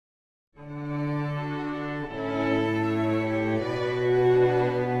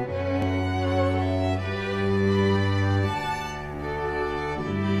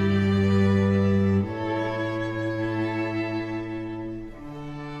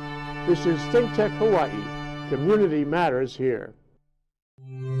This is ThinkTech Hawaii. Community matters here.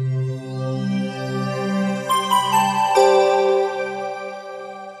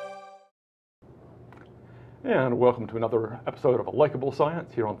 And welcome to another episode of Likeable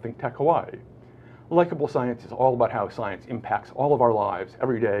Science here on ThinkTech Hawaii. Likeable Science is all about how science impacts all of our lives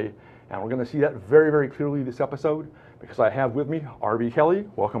every day, and we're going to see that very, very clearly this episode because I have with me R.B. Kelly.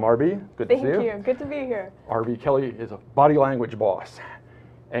 Welcome, R.B. Good to see you. Thank you. Good to be here. R.B. Kelly is a body language boss.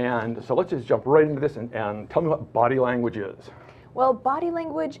 And so let's just jump right into this and tell me what body language is. Well, body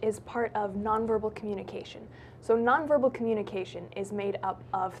language is part of nonverbal communication. So nonverbal communication is made up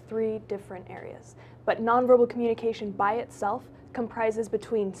of 3 different areas. But nonverbal communication by itself comprises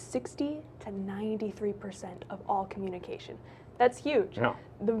between 60 to 93% of all communication. That's huge. Yeah.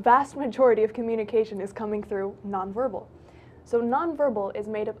 The vast majority of communication is coming through nonverbal. So nonverbal is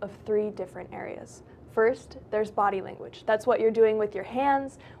made up of 3 different areas. First, there's body language. That's what you're doing with your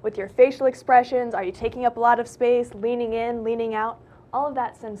hands, with your facial expressions. Are you taking up a lot of space, leaning in, leaning out? All of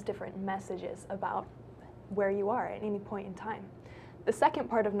that sends different messages about where you are at any point in time. The second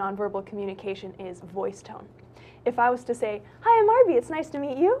part of nonverbal communication is voice tone. If I was to say, "Hi, I'm Arby, it's nice to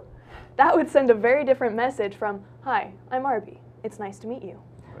meet you," that would send a very different message from, "Hi, I'm Arby, it's nice to meet you."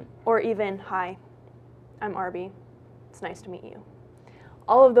 Right. Or even, "Hi, I'm Arby, it's nice to meet you."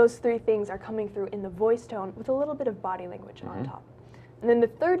 All of those 3 things are coming through in the voice tone with a little bit of body language on top. And then the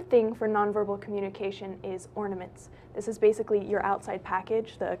third thing for nonverbal communication is ornaments. This is basically your outside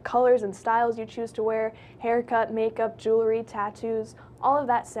package, the colors and styles you choose to wear, haircut, makeup, jewelry, tattoos, all of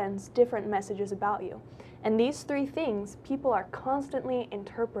that sends different messages about you. And these 3 things people are constantly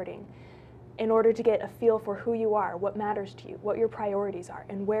interpreting in order to get a feel for who you are, what matters to you, what your priorities are,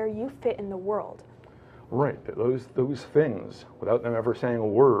 and where you fit in the world. Right, those things, without them ever saying a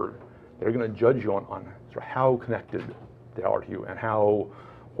word, they're going to judge you on sort of how connected they are to you and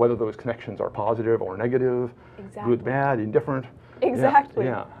whether those connections are positive or negative, Exactly. good, bad, indifferent. Exactly.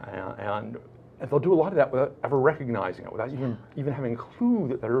 Yeah, and they'll do a lot of that without ever recognizing it, without even having a clue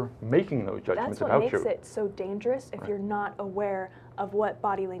that they're making those judgments about you. That's what makes it so dangerous if you're not aware of what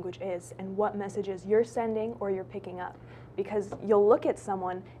body language is and what messages you're sending or you're picking up. Because you'll look at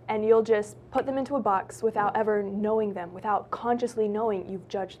someone and you'll just put them into a box without ever knowing them, without consciously knowing you've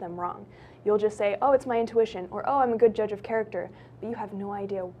judged them wrong. You'll just say, "Oh, it's my intuition," or "Oh, I'm a good judge of character," but you have no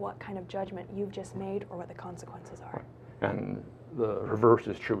idea what kind of judgment you've just made or what the consequences are. Right. And the reverse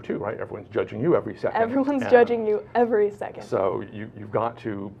is true too, right? Everyone's judging you every second. Everyone's judging you every second. So you've got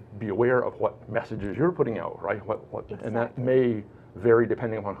to be aware of what messages you're putting out, right? Exactly. And that may vary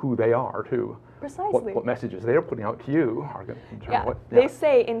depending upon who they are too. Precisely. What messages they're putting out to you are going to determine what. They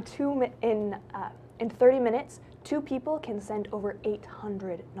say in 30 minutes, 2 people can send over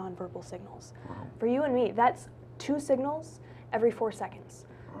 800 nonverbal signals. Wow. For you and me, that's 2 signals every 4 seconds.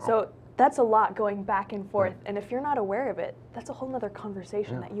 Wow. So that's a lot going back and forth. Right. And if you're not aware of it, that's a whole other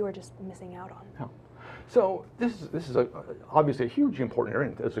conversation that you are just missing out on. Yeah. So this is obviously a hugely important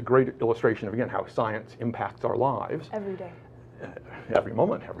area. It's a great illustration of, again, how science impacts our lives. Every day. Every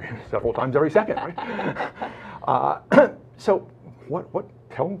moment, several times every second, right? So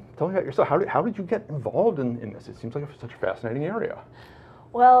tell me about yourself. How did you get involved in this? It seems like such a fascinating area.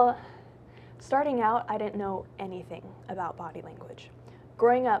 Well, starting out, I didn't know anything about body language.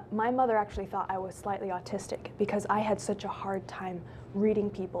 Growing up, my mother actually thought I was slightly autistic because I had such a hard time reading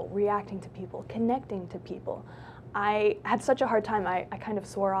people, reacting to people, connecting to people. I had such a hard time, I kind of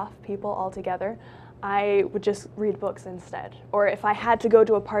swore off people altogether. I would just read books instead. Or if I had to go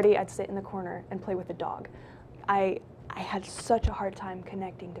to a party, I'd sit in the corner and play with the dog. I had such a hard time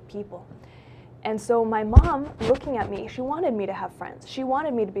connecting to people. And so my mom, looking at me, she wanted me to have friends. She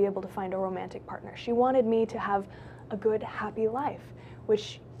wanted me to be able to find a romantic partner. She wanted me to have a good, happy life,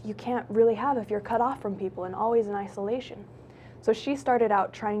 which you can't really have if you're cut off from people and always in isolation. So she started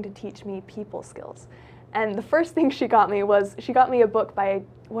out trying to teach me people skills. And the first thing she got me a book by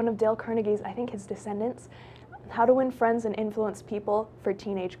one of Dale Carnegie's, I think his descendants, How to Win Friends and Influence People for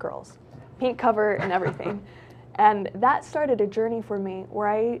Teenage Girls. Pink cover and everything. And that started a journey for me where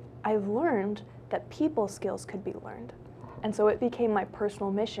I learned that people skills could be learned. And so it became my personal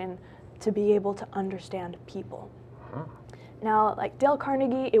mission to be able to understand people. Now, like Dale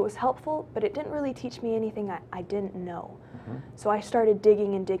Carnegie, it was helpful, but it didn't really teach me anything I didn't know. So I started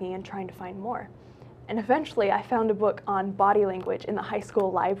digging and trying to find more. And eventually I found a book on body language in the high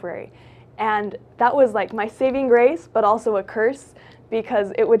school library. And that was like my saving grace, but also a curse,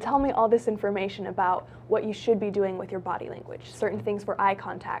 because it would tell me all this information about what you should be doing with your body language, certain things for eye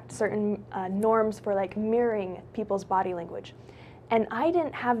contact, certain norms for like mirroring people's body language. And I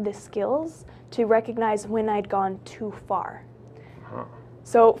didn't have the skills to recognize when I'd gone too far.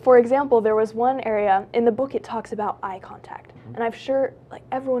 So, for example, there was one area in the book, it talks about eye contact. And I'm sure like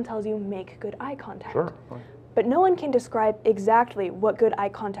everyone tells you make good eye contact. Sure. Right. But no one can describe exactly what good eye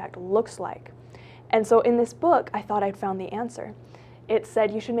contact looks like. And so in this book, I thought I'd found the answer. It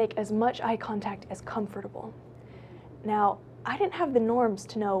said you should make as much eye contact as comfortable. Now, I didn't have the norms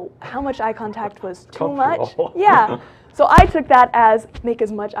to know how much eye contact was too much. Yeah. So I took that as make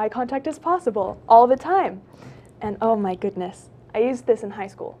as much eye contact as possible all the time. And oh my goodness, I used this in high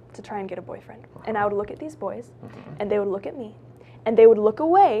school to try and get a boyfriend. And I would look at these boys, and they would look at me, and they would look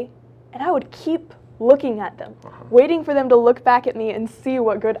away, and I would keep looking at them, waiting for them to look back at me and see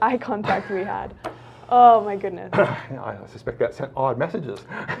what good eye contact we had. Oh my goodness. Yeah, I suspect that sent odd messages.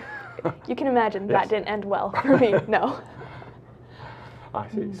 You can imagine Yes. that didn't end well for me, no. I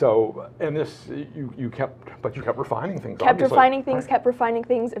see. So, and this, you kept refining things. Kept obviously. refining things, Right. kept refining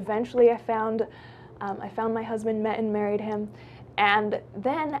things. Eventually I found my husband, met and married him. And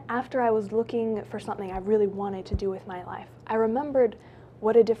then after I was looking for something I really wanted to do with my life, I remembered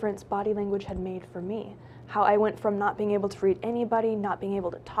what a difference body language had made for me. How I went from not being able to read anybody, not being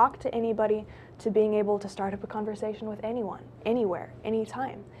able to talk to anybody, to being able to start up a conversation with anyone, anywhere,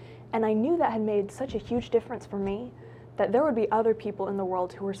 anytime. And I knew that had made such a huge difference for me that there would be other people in the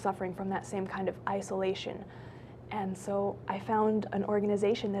world who were suffering from that same kind of isolation. And so I found an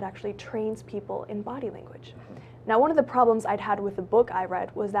organization that actually trains people in body language. Now, one of the problems I'd had with the book I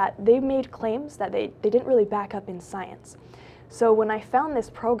read was that they made claims that they didn't really back up in science. So when I found this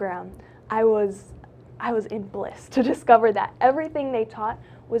program, I was in bliss to discover that everything they taught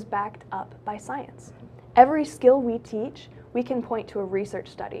was backed up by science. Every skill we teach, we can point to a research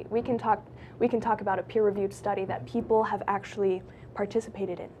study. We can talk about a peer-reviewed study that people have actually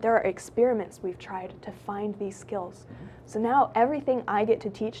participated in. There are experiments we've tried to find these skills. So now everything I get to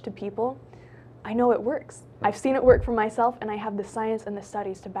teach to people, I know it works. I've seen it work for myself, and I have the science and the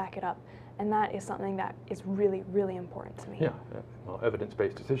studies to back it up. And that is something that is really, really important to me. Yeah. Well,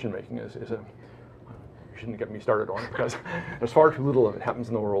 evidence-based decision-making is a, you shouldn't get me started on it because there's far too little of it happens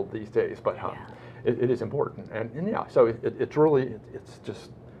in the world these days, but it is important. And yeah, so it's really,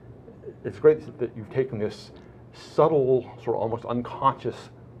 it's great that you've taken this subtle, sort of almost unconscious,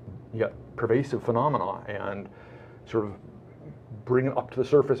 yet pervasive phenomena and sort of bring it up to the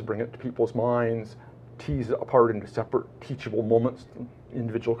surface, bring it to people's minds, tease it apart into separate teachable moments,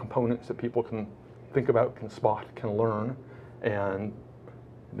 individual components that people can think about, can spot, can learn, and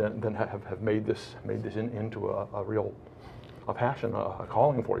then have made this into a real passion, a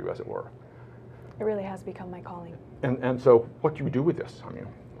calling for you, as it were. It really has become my calling. And so what do you do with this? I mean,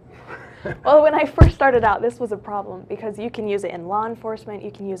 well, when I first started out, this was a problem because you can use it in law enforcement, you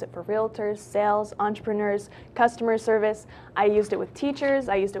can use it for realtors, sales, entrepreneurs, customer service. I used it with teachers,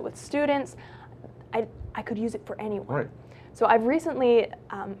 I used it with students. I could use it for anyone. Right. So I've recently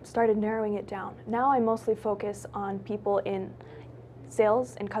started narrowing it down. Now I mostly focus on people in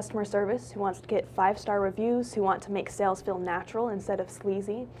sales and customer service who wants to get 5-star reviews, who want to make sales feel natural instead of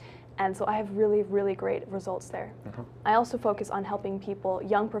sleazy. And so I have really, really great results there. I also focus on helping people,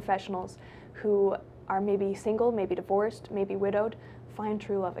 young professionals who are maybe single, maybe divorced, maybe widowed, find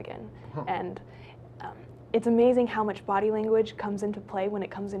true love again. And it's amazing how much body language comes into play when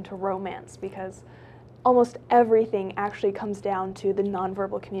it comes into romance, because almost everything actually comes down to the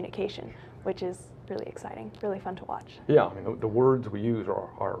nonverbal communication, which is really exciting, really fun to watch. Yeah, I mean, the words we use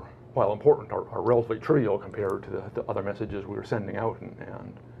are while important, are relatively trivial compared to the other messages we were sending out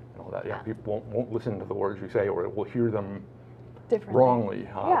and all that. Yeah, people won't listen to the words we say, or will hear them wrongly.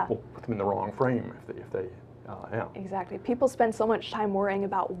 We'll put them in the wrong frame if they yeah. Exactly. People spend so much time worrying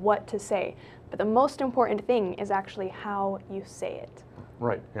about what to say, but the most important thing is actually how you say it.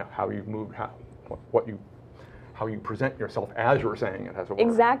 Right. Yeah. How you move, how you present yourself as you're saying it, as it were.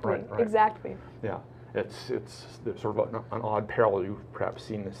 Exactly. Right, right. Exactly. Yeah. It's sort of an odd parallel. You've perhaps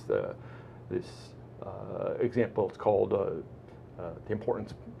seen this example. It's called the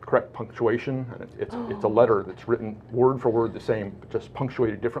importance of correct punctuation, and it's a letter that's written word for word the same, but just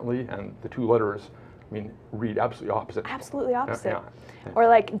punctuated differently, and the two letters, I mean, read absolutely opposite. Absolutely opposite. Yeah. Or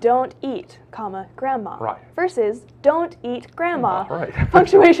like, don't eat, comma, grandma. Right. Versus, don't eat, grandma. Right.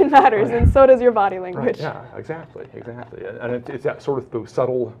 Punctuation matters, and so does your body language. Right. Yeah, exactly. And it's that sort of those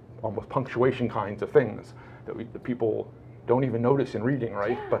subtle, almost punctuation kinds of things that people don't even notice in reading,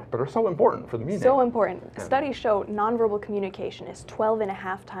 right? Yeah. But are so important for the meaning. So important. Studies show nonverbal communication is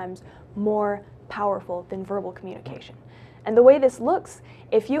 12.5 times more powerful than verbal communication. And the way this looks,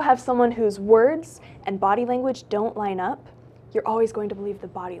 if you have someone whose words and body language don't line up, you're always going to believe the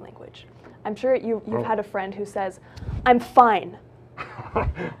body language. I'm sure you've had a friend who says, "I'm fine."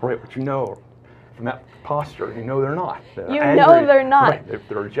 Right, but you know from that posture, you know they're not. They're You angry. know they're not. Right.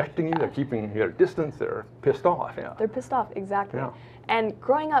 They're rejecting you, they're keeping you at a distance, they're pissed off. Yeah. They're pissed off, exactly. Yeah. And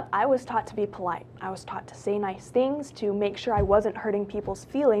growing up, I was taught to be polite. I was taught to say nice things, to make sure I wasn't hurting people's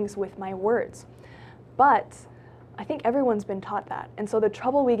feelings with my words. But I think everyone's been taught that. And so the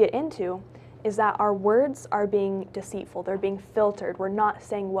trouble we get into is that our words are being deceitful. They're being filtered. We're not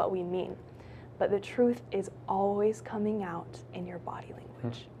saying what we mean. But the truth is always coming out in your body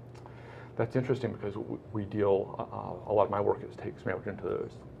language. That's interesting because we deal, a lot of my work takes me out into the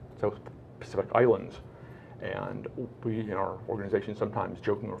South Pacific Islands. And we, in our organization, sometimes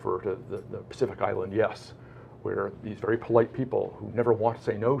jokingly refer to the Pacific Island yes, where these very polite people who never want to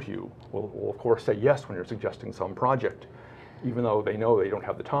say no to you will of course say yes when you're suggesting some project, even though they know they don't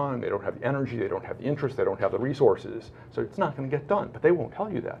have the time, they don't have the energy, they don't have the interest, they don't have the resources. So it's not going to get done, but they won't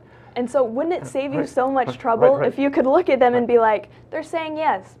tell you that. And so wouldn't it save you Right. so much trouble Right. if you could look at them and be like, they're saying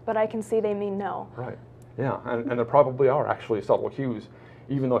yes, but I can see they mean no. Right, yeah, and there probably are actually subtle cues,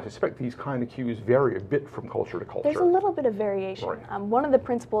 even though I suspect these kind of cues vary a bit from culture to culture. There's a little bit of variation. Right. One of the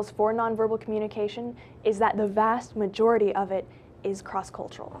principles for nonverbal communication is that the vast majority of it is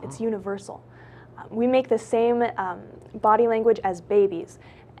cross-cultural. It's universal. We make the same body language as babies,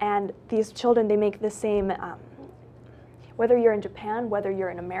 and these children, they make the same, whether you're in Japan, whether you're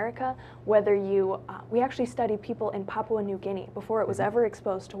in America, whether you, we actually studied people in Papua New Guinea before it was ever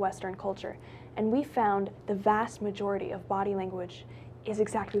exposed to Western culture, and we found the vast majority of body language is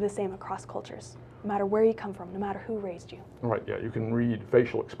exactly the same across cultures, no matter where you come from, no matter who raised you. Right, yeah, you can read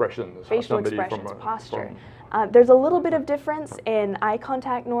facial expressions. Facial somebody expressions, from posture. There's a little bit of difference in eye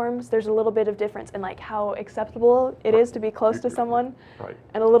contact norms. There's a little bit of difference in like how acceptable it is to be close to someone. Right.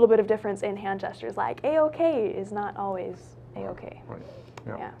 And a little bit of difference in hand gestures. Like A-OK is not always A-OK. Right.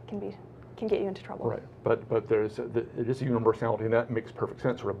 Yeah. Yeah, can get you into trouble. Right, but there's it is a universality, and that makes perfect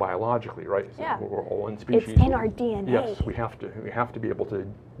sense, sort of biologically, right? So Yeah. we're all in species. It's in our DNA. Yes, we have to be able to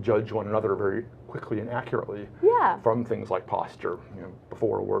judge one another very quickly and accurately. Yeah. From things like posture,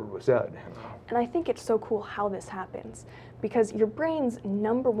 before a word was said. And I think it's so cool how this happens, because your brain's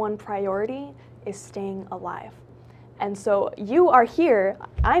 #1 priority is staying alive. And so you are here,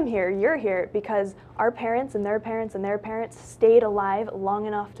 I'm here, you're here, because our parents and their parents and their parents stayed alive long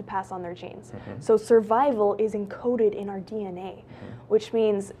enough to pass on their genes. So survival is encoded in our DNA, which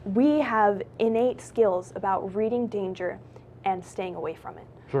means we have innate skills about reading danger and staying away from it.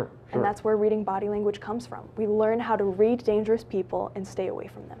 Sure. And that's where reading body language comes from. We learn how to read dangerous people and stay away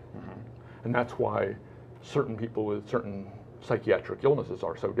from them. And that's why certain people with certain psychiatric illnesses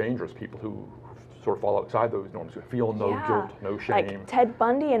are so dangerous. People who sort of fall outside those norms, who feel no guilt, no shame. Like Ted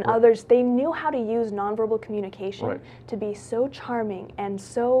Bundy and others, they knew how to use nonverbal communication to be so charming and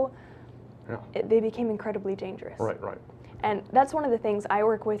so, they became incredibly dangerous. Right. And that's one of the things I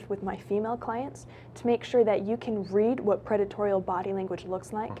work with my female clients, to make sure that you can read what predatorial body language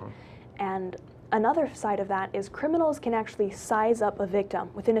looks like. And another side of that is criminals can actually size up a victim.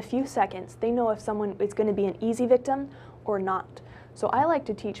 Within a few seconds, they know if someone is going to be an easy victim or not. So I like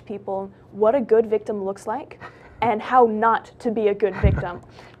to teach people what a good victim looks like and how not to be a good victim.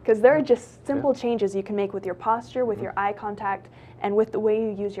 Because there are just simple changes you can make with your posture, with your eye contact, and with the way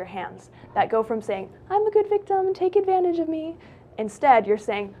you use your hands that go from saying, I'm a good victim, take advantage of me. Instead, you're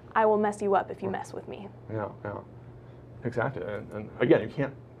saying, I will mess you up if you mess with me. Yeah. Exactly. And again, you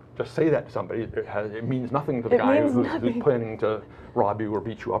can't just say that to somebody. It means nothing to the guy who's planning to rob you or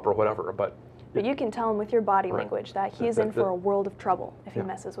beat you up or whatever. But you can tell him with your body language that he's in for a world of trouble if he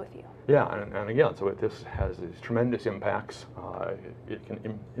messes with you. Yeah, and again, so this has these tremendous impacts. It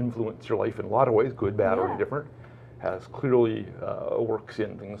can influence your life in a lot of ways, good, bad, or indifferent. Has clearly works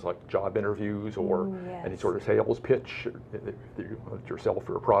in things like job interviews or any sort of sales pitch, yourself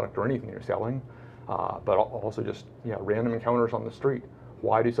or a product or anything you're selling. But also just random encounters on the street.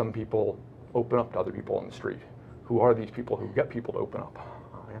 Why do some people open up to other people on the street? Who are these people who get people to open up?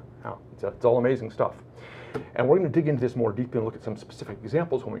 It's all amazing stuff. And we're going to dig into this more deeply and look at some specific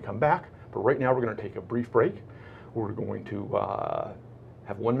examples when we come back. But right now we're going to take a brief break. We're going to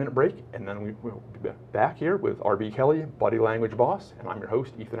have a 1-minute break, and then we'll be back here with R.B. Kelly, Body Language Boss, and I'm your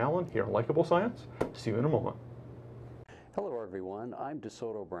host, Ethan Allen, here on Likeable Science. See you in a moment. Hello everyone, I'm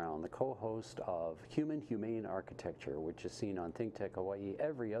DeSoto Brown, the co-host of Human Humane Architecture, which is seen on ThinkTech Hawaii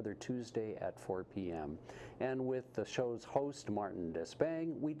every other Tuesday at 4 p.m. And with the show's host, Martin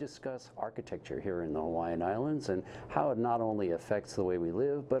Despang, we discuss architecture here in the Hawaiian Islands and how it not only affects the way we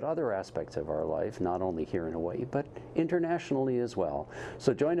live, but other aspects of our life, not only here in Hawaii, but internationally as well.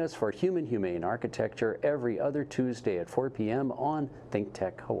 So join us for Human Humane Architecture every other Tuesday at 4 p.m. on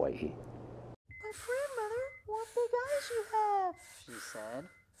ThinkTech Hawaii. Grandmother, what big eyes you have, she said.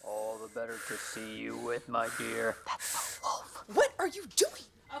 Oh, the better to see you with, my dear. That's the wolf. What are you doing?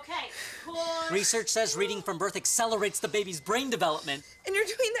 Okay, push. Research says reading from birth accelerates the baby's brain development. And you're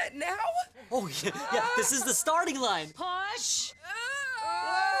doing that now? Oh, yeah, this is the starting line. Push.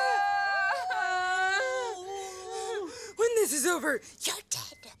 When this is over, you're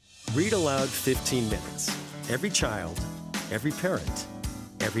dead. Read aloud 15 minutes. Every child, every parent,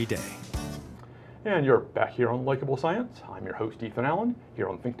 every day. And you're back here on Likeable Science. I'm your host, Ethan Allen, here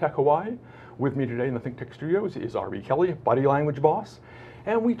on ThinkTech Hawaii. With me today in the ThinkTech studios is R.B. Kelly, body language boss.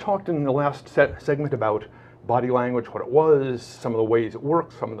 And we talked in the last segment about body language, what it was, some of the ways it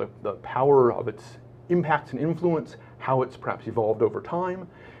works, some of the power of its impacts and influence, how it's perhaps evolved over time.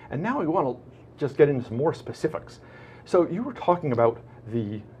 And now we want to just get into some more specifics. So you were talking about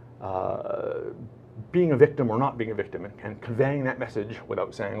the being a victim or not being a victim and conveying that message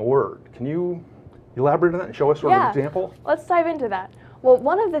without saying a word. Can you elaborate on that and show us sort of an example? Let's dive into that. Well,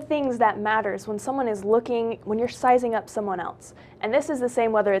 one of the things that matters when someone is looking, when you're sizing up someone else, and this is the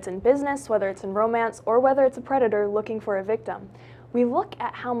same whether it's in business, whether it's in romance, or whether it's a predator looking for a victim, we look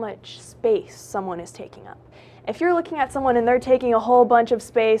at how much space someone is taking up. If you're looking at someone and they're taking a whole bunch of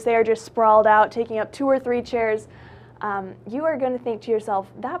space, they are just sprawled out, taking up 2 or 3 chairs, you are going to think to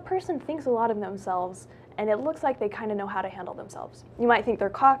yourself, that person thinks a lot of themselves, and it looks like they kind of know how to handle themselves. You might think they're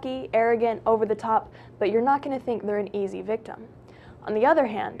cocky, arrogant, over the top, but you're not going to think they're an easy victim. On the other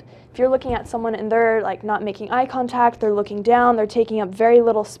hand, if you're looking at someone and they're like not making eye contact, they're looking down, they're taking up very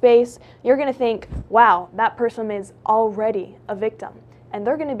little space, you're going to think, wow, that person is already a victim. And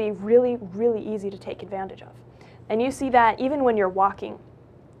they're going to be really, really easy to take advantage of. And you see that even when you're walking.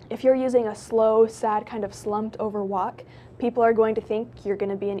 If you're using a slow, sad, kind of slumped over walk, people are going to think you're going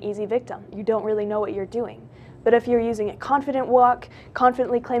to be an easy victim. You don't really know what you're doing. But if you're using a confident walk,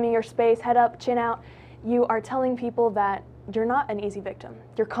 confidently claiming your space, head up, chin out, you are telling people that you're not an easy victim.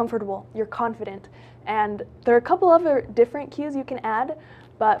 You're comfortable, you're confident. And there are a couple other different cues you can add,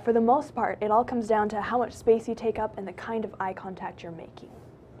 but for the most part, it all comes down to how much space you take up and the kind of eye contact you're making.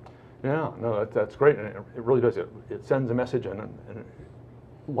 Yeah, no, that's great, and it really does. It sends a message, and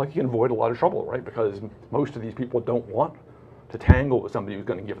like you can avoid a lot of trouble, right? Because most of these people don't want to tangle with somebody who's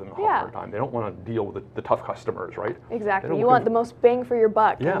going to give them a hard time. They don't want to deal with the tough customers, right? Exactly. You want the most bang for your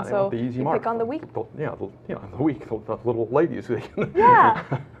buck. Yeah, and they so want the easy you mark. pick on the weak. The weak, the little ladies. Yeah.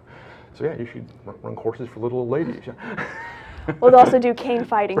 So yeah, you should run courses for little ladies. We'll also do cane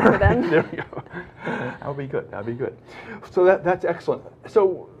fighting for them. There we go. That'll be good. That'll be good. So that's excellent.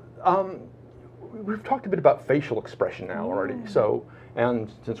 So we've talked a bit about facial expression now already. So,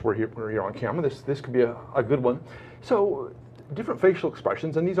 and since we're here on camera, this could be a good one. So different facial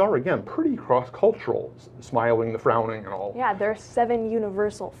expressions, and these are again pretty cross-cultural, smiling, the frowning, and all. Yeah, there are 7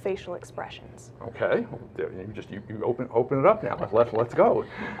 universal facial expressions. Okay, you open it up now. Let's go.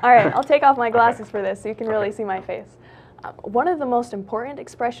 All right, I'll take off my glasses for this so you can really see my face. One of the most important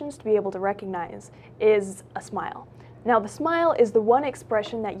expressions to be able to recognize is a smile. Now, the smile is the one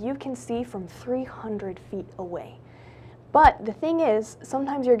expression that you can see from 300 feet away. But the thing is,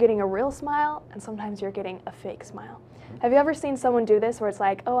 sometimes you're getting a real smile and sometimes you're getting a fake smile. Have you ever seen someone do this where it's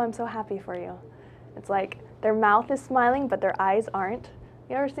like, oh, I'm so happy for you? It's like their mouth is smiling, but their eyes aren't.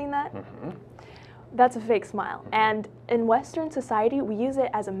 You ever seen that? Mm-hmm. That's a fake smile. And in Western society, we use it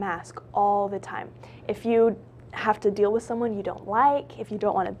as a mask all the time. If you have to deal with someone you don't like, if you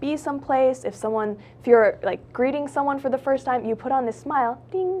don't want to be someplace, if you're like greeting someone for the first time, you put on this smile,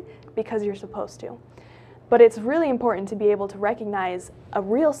 ding, because you're supposed to. But it's really important to be able to recognize a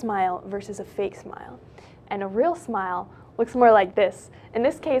real smile versus a fake smile. And a real smile looks more like this. In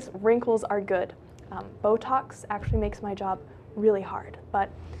this case, wrinkles are good. Botox actually makes my job really hard. But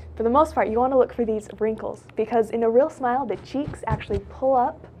for the most part, you want to look for these wrinkles because in a real smile, the cheeks actually pull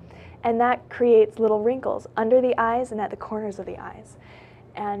up and that creates little wrinkles under the eyes and at the corners of the eyes.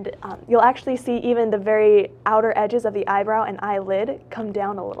 And you'll actually see even the very outer edges of the eyebrow and eyelid come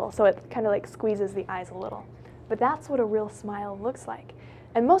down a little. So it kind of like squeezes the eyes a little. But that's what a real smile looks like.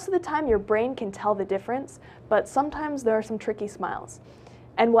 And most of the time your brain can tell the difference, but sometimes there are some tricky smiles.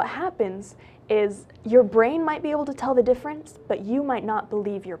 And what happens is your brain might be able to tell the difference, but you might not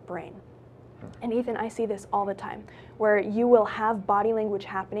believe your brain. And Ethan, I see this all the time, where you will have body language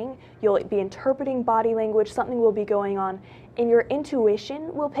happening, you'll be interpreting body language, something will be going on, and your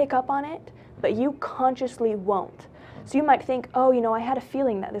intuition will pick up on it, but you consciously won't. So you might think, oh, I had a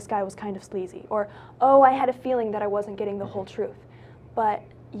feeling that this guy was kind of sleazy, or, oh, I had a feeling that I wasn't getting the whole truth. But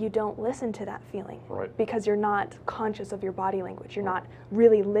you don't listen to that feeling because you're not conscious of your body language. You're not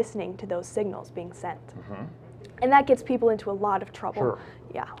really listening to those signals being sent. And that gets people into a lot of trouble.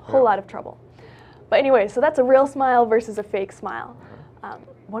 Yeah, a whole lot of trouble. But anyway, so that's a real smile versus a fake smile.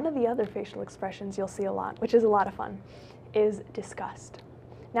 One of the other facial expressions you'll see a lot, which is a lot of fun, is disgust.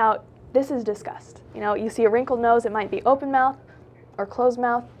 Now, this is disgust. You know, you see a wrinkled nose, it might be open mouth or closed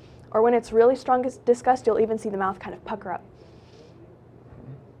mouth, or when it's really strong disgust, you'll even see the mouth kind of pucker up.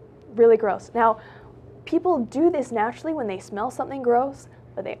 Really gross. Now, people do this naturally when they smell something gross,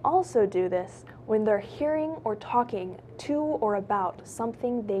 but they also do this when they're hearing or talking to or about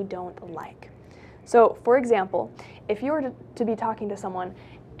something they don't like. So, for example, if you were to be talking to someone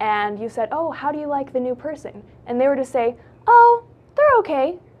and you said, "Oh, how do you like the new person?" and they were to say, "Oh, they're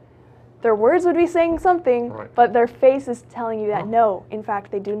okay," their words would be saying something, right, but their face is telling you that no, in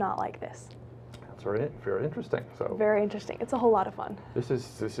fact, they do not like this. That's very interesting. So very interesting. It's a whole lot of fun. This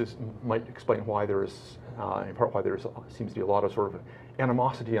might explain why there's in part why there seems to be a lot of sort of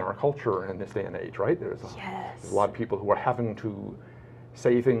animosity in our culture in this day and age, right? There's a lot of people who are having to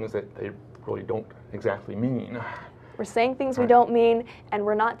say things that they really don't exactly mean. We're saying things we don't mean, and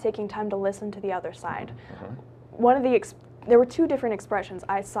we're not taking time to listen to the other side. There were two different expressions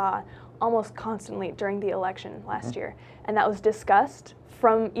I saw almost constantly during the election last year, and that was disgust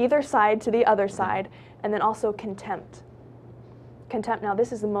from either side to the other side, and then also contempt. Contempt, now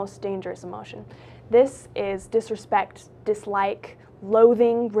this is the most dangerous emotion. This is disrespect, dislike,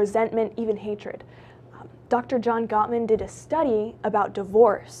 loathing, resentment, even hatred. Dr. John Gottman did a study about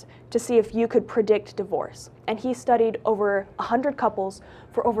divorce to see if you could predict divorce. And he studied over 100 couples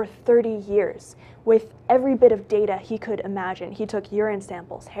for over 30 years with every bit of data he could imagine. He took urine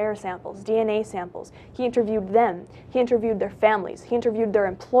samples, hair samples, DNA samples. He interviewed them. He interviewed their families. He interviewed their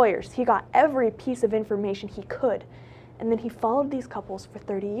employers. He got every piece of information he could. And then he followed these couples for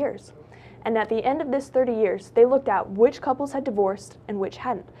 30 years. And at the end of this 30 years, they looked at which couples had divorced and which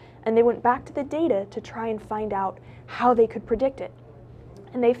hadn't. And they went back to the data to try and find out how they could predict it.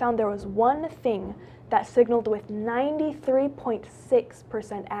 And they found there was one thing that signaled with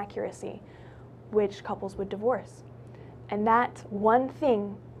 93.6% accuracy which couples would divorce. And that one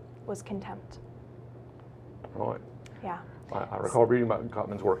thing was contempt. Right. Yeah. I recall reading about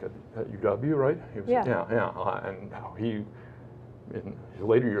Gottman's work at UW, right? And how he, in his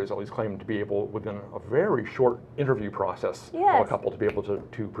later years, always claimed to be able, within a very short interview process of a couple, to be able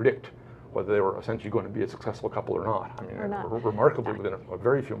to predict whether they were essentially going to be a successful couple or not. I mean, remarkably within a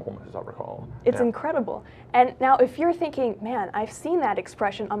very few moments, as I recall. It's incredible. And now if you're thinking, man, I've seen that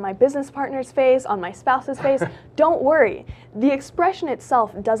expression on my business partner's face, on my spouse's face, don't worry. The expression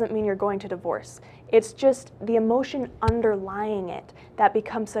itself doesn't mean you're going to divorce. It's just the emotion underlying it that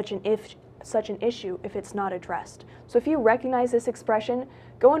becomes such an issue if it's not addressed. So if you recognize this expression,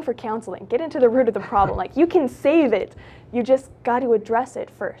 go in for counseling. Get into the root of the problem. Like, you can save it. You just got to address it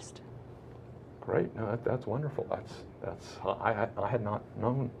first. Great. No, that's wonderful. I had not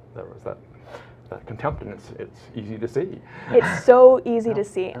known there was that contempt, and it's easy to see. It's so easy to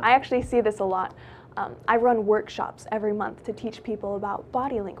see. I actually see this a lot. I run workshops every month to teach people about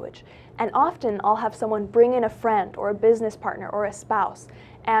body language. And often I'll have someone bring in a friend or a business partner or a spouse,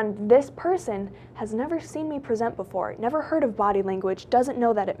 and this person has never seen me present before, never heard of body language, doesn't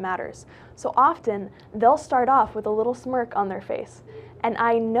know that it matters. So often they'll start off with a little smirk on their face. And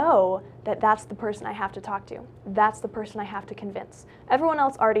I know that that's the person I have to talk to. That's the person I have to convince. Everyone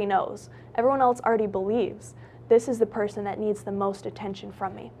else already knows. Everyone else already believes. This is the person that needs the most attention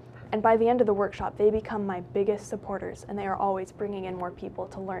from me. And by the end of the workshop, they become my biggest supporters, and they are always bringing in more people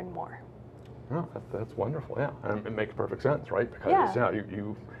to learn more. Oh, that's wonderful, yeah. And it makes perfect sense, right? Because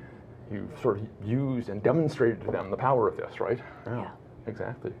you sort of used and demonstrated to them the power of this, right? Yeah.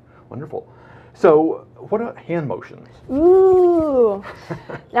 Exactly. Wonderful. So, what are hand motions? Ooh,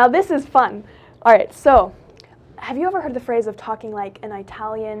 now this is fun. All right, so have you ever heard the phrase of talking like an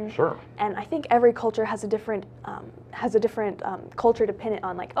Italian? Sure. And I think every culture has a different culture dependent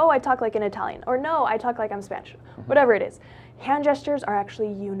on, like, oh, I talk like an Italian, or no, I talk like I'm Spanish. Whatever it is, hand gestures are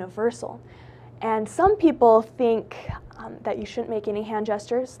actually universal. And some people think that you shouldn't make any hand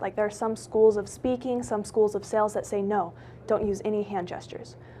gestures. Like, there are some schools of speaking, some schools of sales that say no, don't use any hand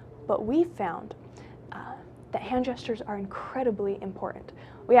gestures. But we found that hand gestures are incredibly important.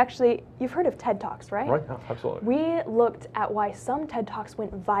 You've heard of TED Talks, right? Right, yeah, absolutely. We looked at why some TED Talks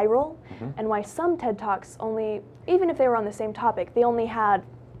went viral and why some TED Talks only, even if they were on the same topic, they had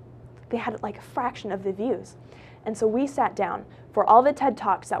like a fraction of the views. And so we sat down for all the TED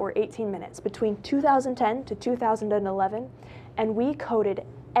Talks that were 18 minutes between 2010 to 2011, and we coded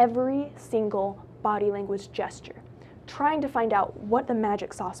every single body language gesture, trying to find out what the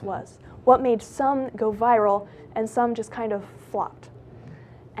magic sauce was, what made some go viral and some just kind of flopped.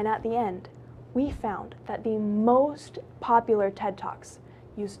 And at the end, we found that the most popular TED Talks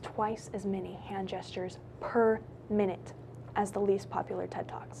used twice as many hand gestures per minute as the least popular TED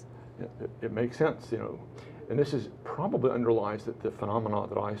Talks. It makes sense, you know. And this is probably underlies the phenomena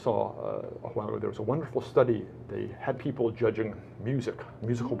that I saw a while ago. There was a wonderful study. They had people judging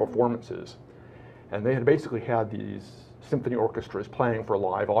musical performances. And they had basically had these symphony orchestras playing for a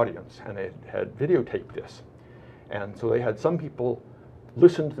live audience, and they had videotaped this. And so they had some people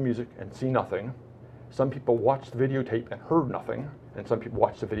listen to the music and see nothing. Some people watched the videotape and heard nothing. And some people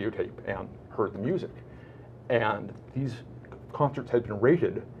watched the videotape and heard the music. And these concerts had been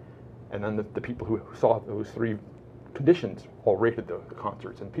rated. And then the people who saw those three conditions all rated the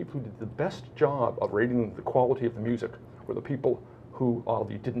concerts. And people who did the best job of rating the quality of the music were the people who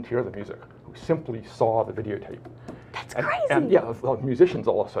didn't hear the music, who simply saw the videotape. That's crazy. And yeah, the musicians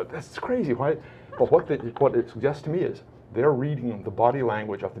also, that's crazy, right? But what it suggests to me is they're reading the body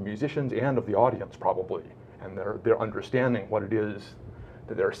language of the musicians and of the audience probably. And they're understanding what it is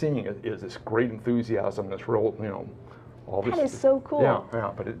that they're seeing is this great enthusiasm, this real, you know, all this. That is so cool.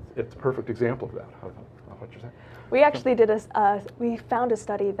 Yeah, but it's a perfect example of that, of what you're saying. We actually did we found a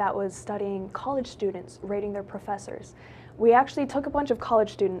study that was studying college students rating their professors. We actually took a bunch of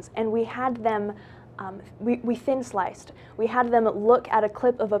college students and we had them, we thin sliced. We had them look at a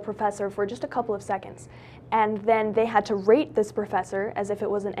clip of a professor for just a couple of seconds. And then they had to rate this professor as if it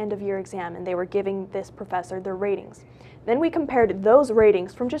was an end of year exam and they were giving this professor their ratings. Then we compared those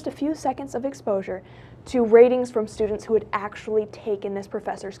ratings from just a few seconds of exposure to ratings from students who had actually taken this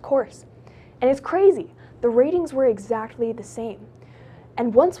professor's course. And it's crazy. The ratings were exactly the same.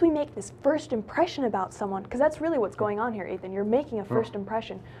 And once we make this first impression about someone, because that's really what's going on here, Ethan, you're making a first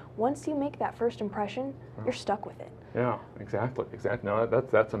impression. Once you make that first impression, you're stuck with it. Yeah, exactly. No,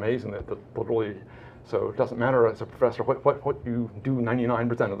 that's amazing. That literally, so it doesn't matter as a professor what you do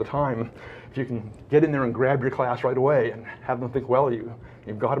 99% of the time. If you can get in there and grab your class right away and have them think well of you,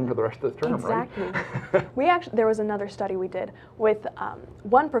 you've got them for the rest of the term, exactly. Right? There was another study we did with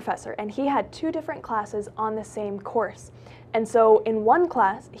one professor, and he had 2 different classes on the same course. And so in one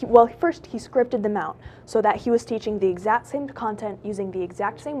class, first he scripted them out so that he was teaching the exact same content using the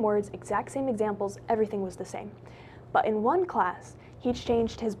exact same words, exact same examples, everything was the same. But in one class, he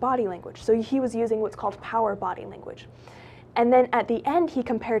changed his body language. So he was using what's called power body language. And then at the end, he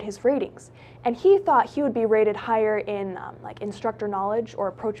compared his ratings. And he thought he would be rated higher in like instructor knowledge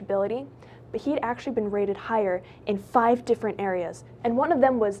or approachability, but he'd actually been rated higher in 5 different areas. And one of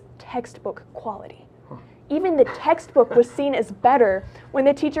them was textbook quality. Even the textbook was seen as better when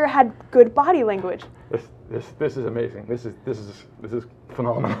the teacher had good body language. This is amazing. This is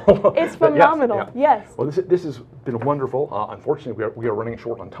phenomenal. It's phenomenal. Yes. Well, this has been wonderful. Unfortunately, we are running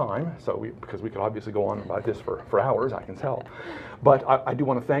short on time, because we could obviously go on about this for hours, I can tell. But I do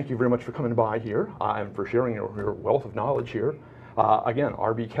want to thank you very much for coming by here and for sharing your wealth of knowledge here. Again,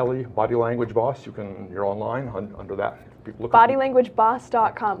 R.B. Kelly, Body Language Boss. You're online under that.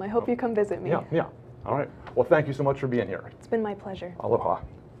 Bodylanguageboss.com. I hope you come visit me. Yeah. All right. Well, thank you so much for being here. It's been my pleasure. Aloha.